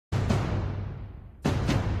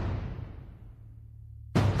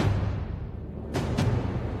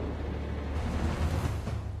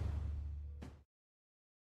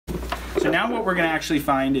So now what we're going to actually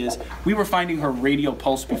find is, we were finding her radial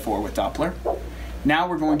pulse before with Doppler. Now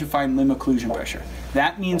we're going to find limb occlusion pressure.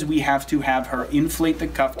 That means we have to have her inflate the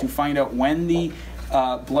cuff to find out when the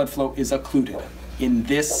blood flow is occluded in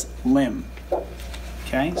this limb.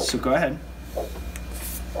 Okay, so go ahead.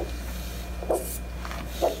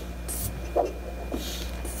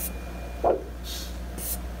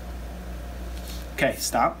 Okay,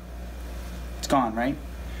 stop. It's gone, right?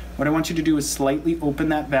 What I want you to do is slightly open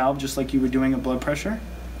that valve just like you were doing a blood pressure.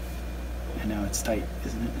 And now it's tight,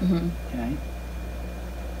 isn't it? Mm-hmm. Okay.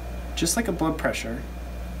 Just like a blood pressure,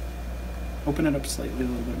 open it up slightly a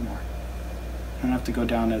little bit more. I don't have to go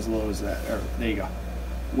down as low as that. Or, there you go.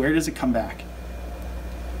 Where does it come back?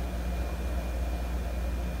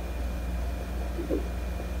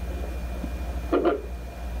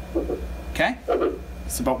 Okay?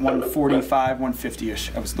 It's about 145,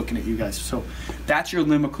 150-ish. I was looking at you guys. So that's your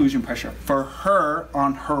limb occlusion pressure for her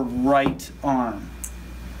on her right arm.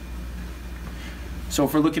 So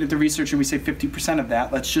if we're looking at the research and we say 50% of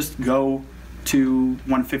that, let's just go to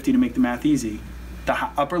 150 to make the math easy. The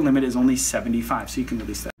upper limit is only 75, so you can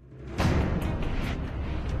release that.